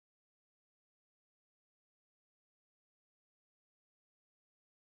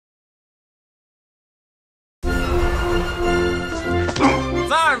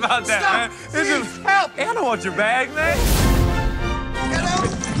sorry about that, Stop. man. It's Please, just help. Hey, I don't want your bag, man. Get out!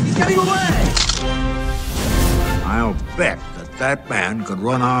 He's getting away! I'll bet that man could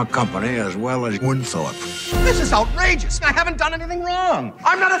run our company as well as Winthorpe. This is outrageous. I haven't done anything wrong.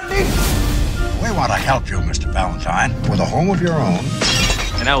 I'm not a thief. We want to help you, Mr. Valentine, with a home of your own.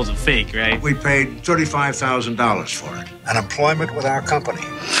 And that was a fake, right? We paid $35,000 for it. And employment with our company.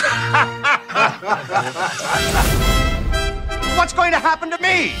 What's going to happen to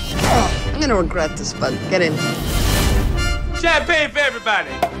me? I'm gonna regret this, but get in. Champagne for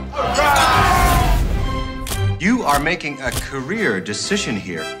everybody. You are making a career decision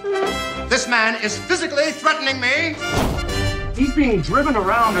here. This man is physically threatening me. He's being driven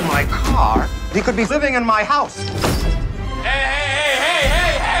around in my car. He could be living in my house.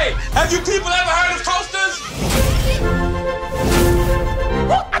 Hey! Have you people ever heard of coasters?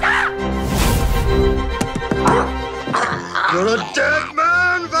 You're a dead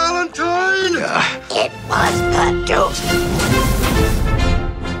man, Valentine. It was